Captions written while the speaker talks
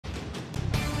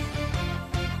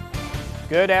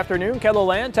Good afternoon,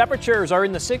 KELOLAND. Temperatures are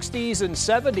in the 60s and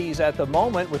 70s at the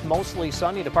moment with mostly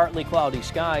sunny to partly cloudy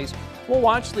skies. We'll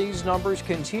watch these numbers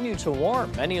continue to warm.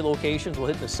 Many locations will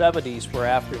hit the 70s for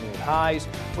afternoon highs.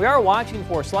 We are watching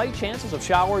for slight chances of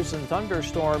showers and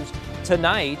thunderstorms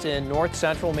tonight in north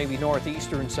central, maybe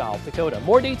northeastern South Dakota.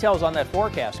 More details on that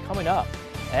forecast coming up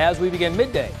as we begin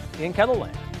midday in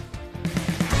KELOLAND.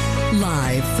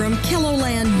 Live from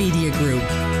KELOLAND Media Group,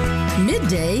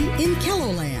 midday in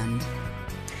KELOLAND.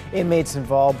 Inmates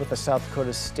involved with the South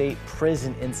Dakota State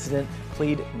Prison incident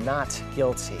plead not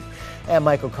guilty. And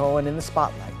Michael Cohen in the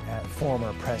spotlight at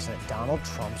former President Donald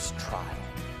Trump's trial.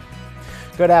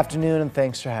 Good afternoon and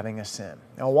thanks for having us in.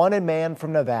 A wanted man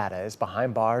from Nevada is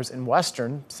behind bars in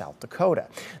western South Dakota.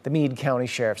 The Meade County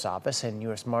Sheriff's Office and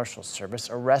U.S. Marshals Service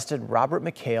arrested Robert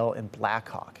McHale in Black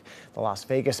Hawk. The Las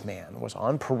Vegas man was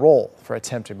on parole for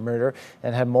attempted murder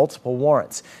and had multiple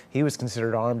warrants. He was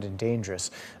considered armed and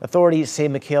dangerous. Authorities say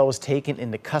McHale was taken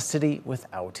into custody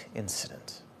without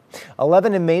incident.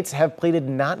 11 inmates have pleaded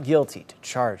not guilty to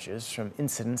charges from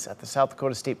incidents at the South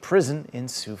Dakota State Prison in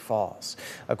Sioux Falls.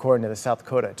 According to the South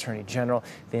Dakota Attorney General,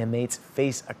 the inmates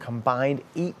face a combined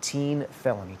 18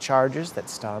 felony charges that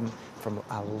stem from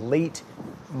late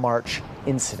March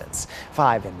incidents.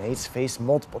 5 inmates face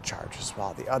multiple charges,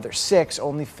 while the other 6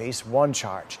 only face 1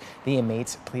 charge. The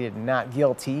inmates pleaded not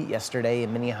guilty yesterday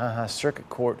in Minnehaha Circuit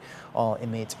Court. All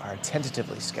inmates are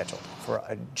tentatively scheduled for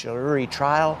a jury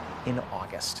trial in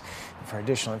August. And for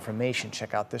additional information,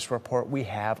 check out this report we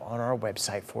have on our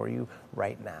website for you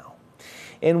right now.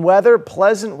 In weather,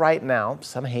 pleasant right now,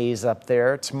 some haze up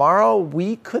there. Tomorrow,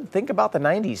 we could think about the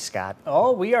 90s, Scott.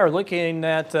 Oh, we are looking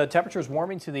at temperatures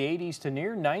warming to the 80s to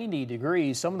near 90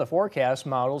 degrees. Some of the forecast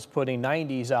models putting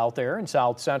 90s out there in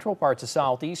south central parts of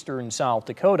southeastern South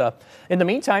Dakota. In the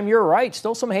meantime, you're right,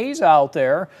 still some haze out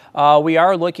there. We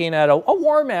are looking at a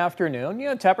warm afternoon. You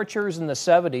know, temperatures in the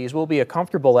 70s will be a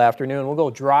comfortable afternoon. We'll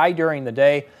go dry during the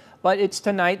day. But it's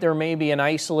tonight there may be an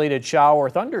isolated shower or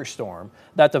thunderstorm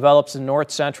that develops in north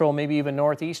central, maybe even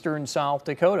northeastern South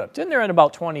Dakota. It's in there at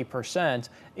about 20%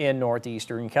 in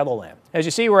northeastern KELOLAND. As you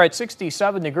see, we're at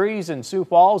 67 degrees in Sioux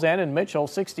Falls and in Mitchell,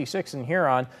 66 in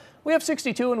Huron. We have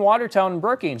 62 in Watertown and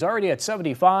Brookings, already at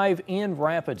 75 in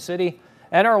Rapid City.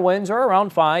 And our winds are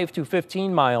around 5 to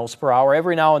 15 miles per hour.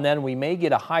 Every now and then we may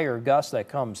get a higher gust that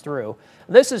comes through.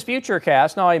 This is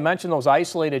Futurecast. Now I mentioned those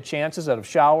isolated chances of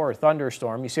shower or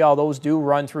thunderstorm. You see how those do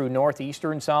run through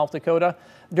northeastern South Dakota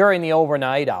during the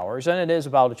overnight hours, and it is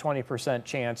about a 20%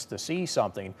 chance to see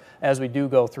something as we do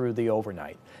go through the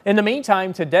overnight. In the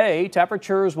meantime, today,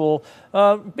 temperatures will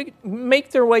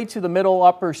make their way to the middle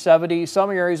upper 70s.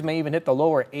 Some areas may even hit the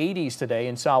lower 80s today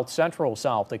in south central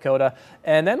South Dakota.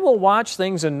 And then we'll watch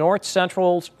things in north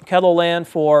central KELOLAND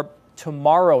for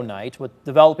tomorrow night with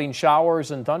developing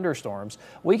showers and thunderstorms.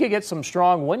 We could get some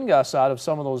strong wind gusts out of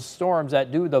some of those storms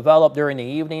that do develop during the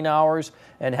evening hours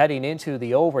and heading into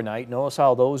the overnight. Notice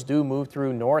how those do move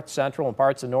through north central and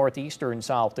parts of northeastern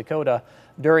South Dakota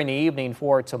during the evening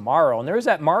for tomorrow. And there's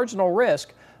that marginal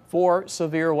risk for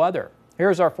severe weather.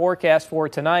 Here's our forecast for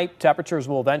tonight. Temperatures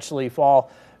will eventually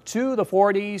fall to the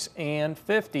 40s and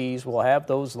 50s. We'll have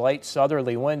those light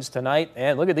southerly winds tonight.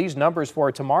 And look at these numbers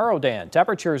for tomorrow, Dan.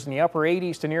 Temperatures in the upper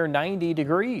 80s to near 90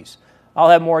 degrees. I'll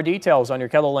have more details on your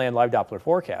KELOLAND Live Doppler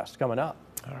forecast coming up.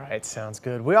 All right, sounds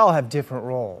good. We all have different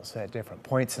roles at different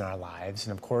points in our lives,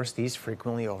 and of course, these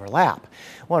frequently overlap.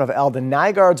 One of Eldon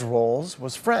Nygaard's roles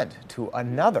was friend to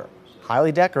another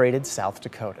highly decorated South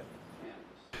Dakotan.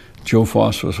 Joe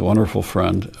Foss was a wonderful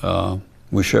friend.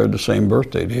 We shared the same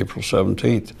birthday, April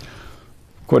 17th,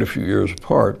 quite a few years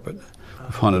apart, but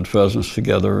we've hunted pheasants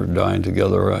together, dined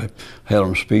together. I had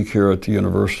him speak here at the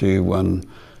university when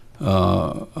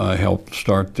I helped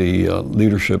start the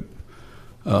leadership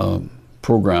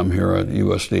program here at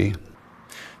USD.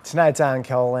 Tonight's on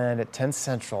KELOLAND at 10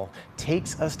 Central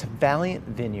takes us to Valiant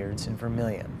Vineyards in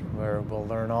Vermilion, where we'll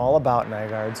learn all about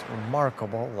Nygaard's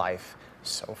remarkable life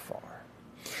so far.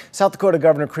 South Dakota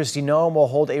Governor Kristi Noem will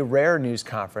hold a rare news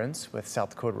conference with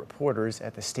South Dakota reporters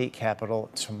at the state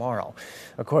capitol tomorrow.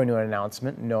 According to an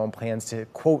announcement, Noem plans to,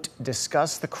 quote,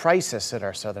 discuss the crisis at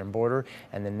our southern border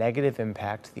and the negative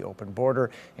impact the open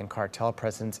border and cartel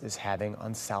presence is having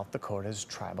on South Dakota's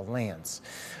tribal lands.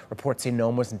 Reports say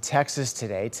Noem was in Texas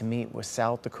today to meet with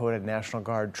South Dakota National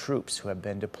Guard troops who have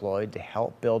been deployed to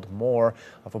help build more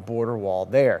of a border wall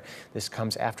there. This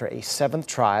comes after a 7th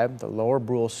tribe, the Lower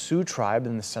Brule Sioux tribe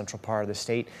in the central part of the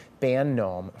state, banned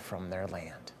Noem from their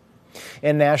land.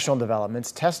 In national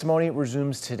developments, testimony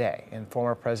resumes today in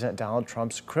former President Donald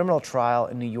Trump's criminal trial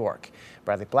in New York.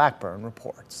 Bradley Blackburn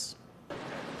reports.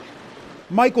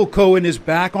 Michael Cohen is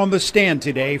back on the stand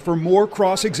today for more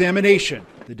cross-examination.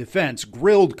 The defense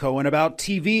grilled Cohen about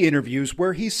TV interviews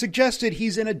where he suggested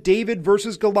he's in a David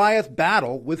versus Goliath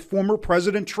battle with former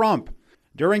President Trump.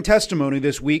 During testimony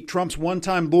this week, Trump's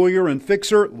one-time lawyer and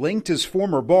fixer linked his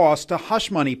former boss to hush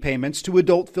money payments to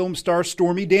adult film star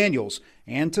Stormy Daniels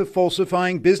and to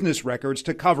falsifying business records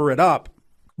to cover it up.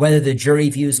 Whether the jury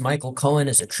views Michael Cohen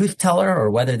as a truth teller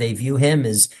or whether they view him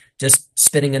as just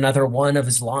spinning another one of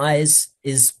his lies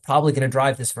is probably going to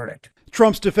drive this verdict.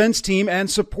 Trump's defense team and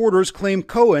supporters claim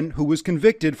Cohen, who was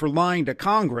convicted for lying to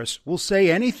Congress, will say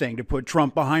anything to put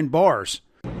Trump behind bars.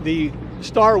 The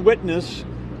star witness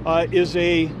is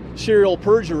a serial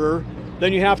perjurer.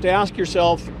 Then you have to ask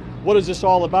yourself, what is this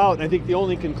all about? And I think the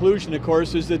only conclusion, of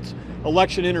course, is it's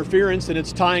election interference and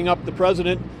it's tying up the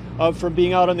president from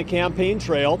being out on the campaign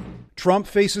trail. Trump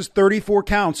faces 34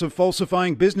 counts of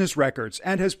falsifying business records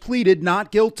and has pleaded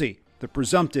not guilty. The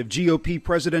presumptive GOP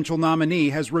presidential nominee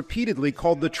has repeatedly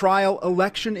called the trial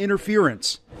election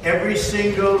interference. Every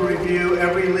single review,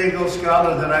 every legal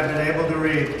scholar that I've been able to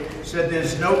read said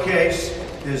there's no case,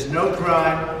 there's no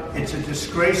crime, it's a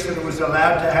disgrace that it was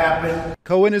allowed to happen.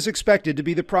 Cohen is expected to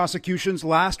be the prosecution's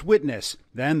last witness.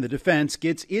 Then the defense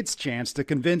gets its chance to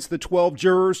convince the 12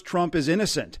 jurors Trump is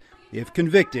innocent. If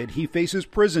convicted, he faces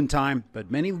prison time,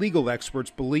 but many legal experts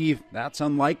believe that's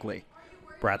unlikely.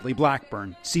 Bradley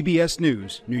Blackburn, CBS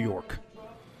News, New York.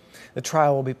 The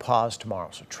trial will be paused tomorrow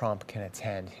so Trump can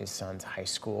attend his son's high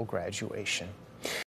school graduation.